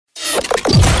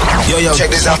Yo, check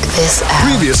this out.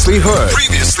 Previously heard.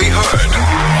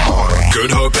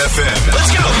 Good Hope FM.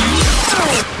 Let's go.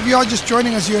 If you are just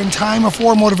joining us here in time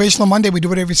for Motivational Monday, we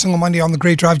do it every single Monday on the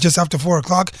Great Drive just after 4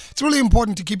 o'clock. It's really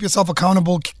important to keep yourself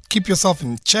accountable, keep yourself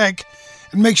in check,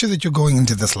 and make sure that you're going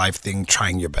into this life thing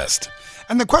trying your best.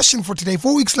 And the question for today,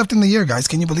 4 weeks left in the year, guys.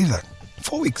 Can you believe that?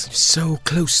 4 weeks. So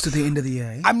close to the end of the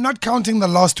year. Eh? I'm not counting the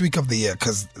last week of the year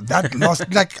because that last,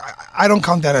 I don't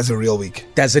count that as a real week.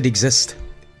 Does it exist?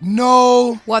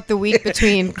 No. What, the week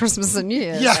between Christmas and New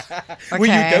Year's? Yeah. Okay. Well,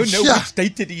 you don't know which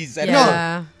date it is.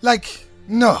 Yeah.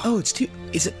 No. Oh, it's too...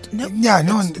 Is it? No. Yeah,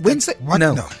 no. Wednesday? What?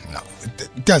 No. No.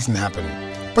 It doesn't happen.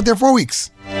 But there are 4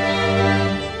 weeks.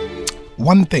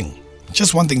 One thing.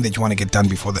 Just one thing that you want to get done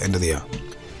before the end of the year.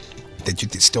 That you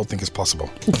still think is possible.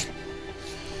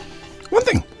 One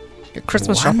thing.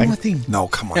 Christmas One shopping. more thing. No,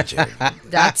 come on, Jerry.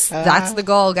 That's the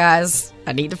goal, guys.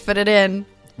 I need to fit it in.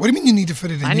 What do you mean you need to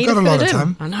fit it in? I You need got to a fit lot it of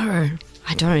in. time. I know.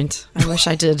 I don't. I wish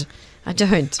I did. I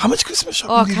don't. How much Christmas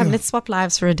shopping Oh, do you come, do? let's swap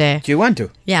lives for a day. Do you want to?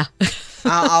 Yeah.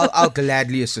 I'll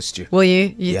gladly assist you. Will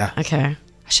you? Yeah. Okay.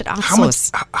 I should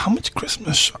outsource. How much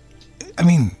Christmas I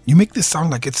mean, you make this sound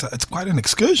like it's quite an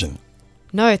excursion.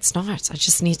 No, it's not. I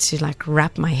just need to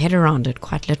wrap my head around it,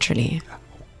 quite literally.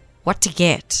 What to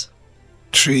get?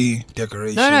 Tree,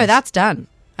 decorations. No, that's done.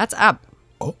 That's up.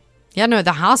 Oh. Yeah, no,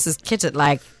 the house is kitted.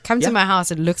 Come to my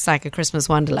house, it looks like a Christmas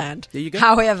wonderland. There you go.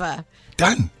 However.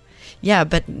 Done. Yeah,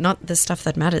 but not the stuff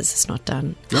that matters is not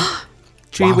done.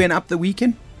 Tree Wow. went up the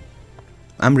weekend.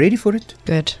 I'm ready for it.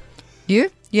 Good.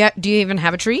 You? Yeah. Do you even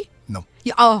have a tree? No.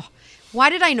 Oh, why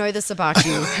did I know this about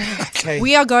you? Okay.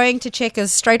 We are going to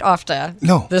Checkers straight after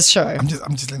No. this show. I'm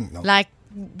just letting no.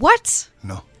 What?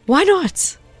 No. Why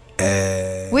not?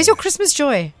 Uh, Where's your Christmas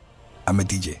joy? I'm a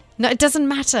DJ. No, it doesn't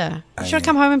matter. You should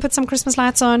come home and put some Christmas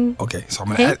lights on. Okay, so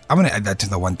I'm Hey? gonna add that to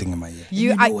the one thing in my ear.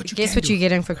 You know what you Guess can what do. you're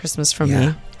getting for Christmas from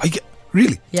me?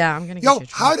 Really? Yeah, I'm gonna get Yo, you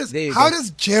a tree. how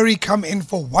does Jerry come in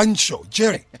for one show?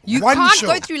 Jerry, You one can't show.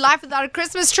 go through life without a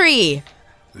Christmas tree.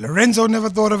 Lorenzo never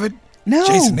thought of it. No.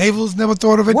 Jason Avils never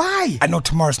thought of it. Why? I know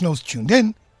Tamara Snow's tuned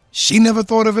in. She never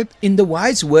thought of it. In the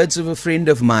wise words of a friend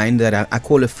of mine that I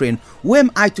call a friend, who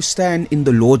am I to stand in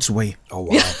the Lord's way? Oh,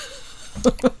 wow.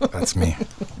 That's me.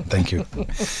 Thank you.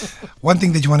 One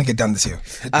thing that you want to get done this year.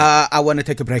 I want to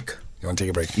take a break. You want to take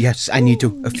a break? Yes, I need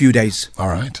to. A few days. All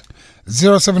right.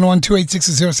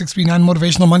 071-286-0639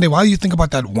 Motivational Monday. While you think about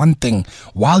that one thing,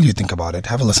 while you think about it,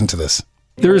 have a listen to this.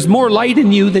 There's more light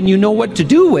in you than you know what to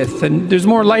do with, and there's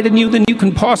more light in you than you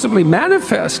can possibly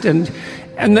manifest. And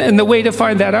the way to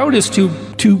find that out is to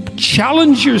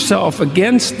challenge yourself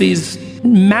against these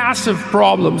massive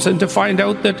problems and to find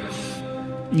out that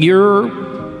you're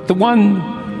the one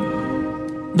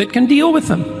that can deal with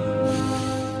them.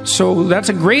 So that's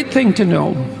a great thing to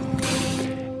know.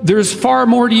 There's far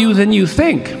more to you than you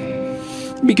think,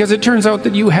 because it turns out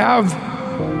that you have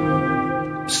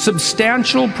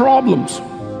substantial problems,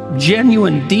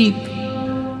 genuine, deep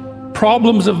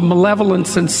problems of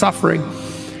malevolence and suffering,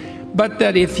 but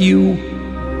that if you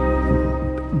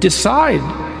decide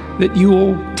that you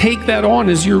will take that on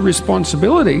as your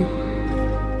responsibility,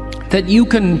 that you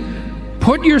can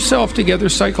put yourself together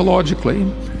psychologically,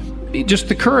 just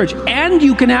the courage, and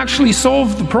you can actually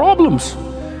solve the problems.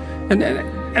 And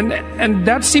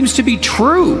that seems to be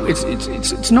true.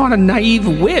 It's not a naive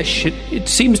wish. It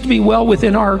seems to be well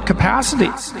within our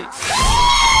capacities. Feel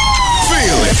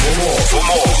it. For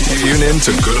more, tune in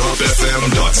to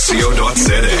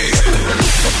goodhopefm.co.za.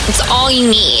 It's all you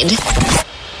need.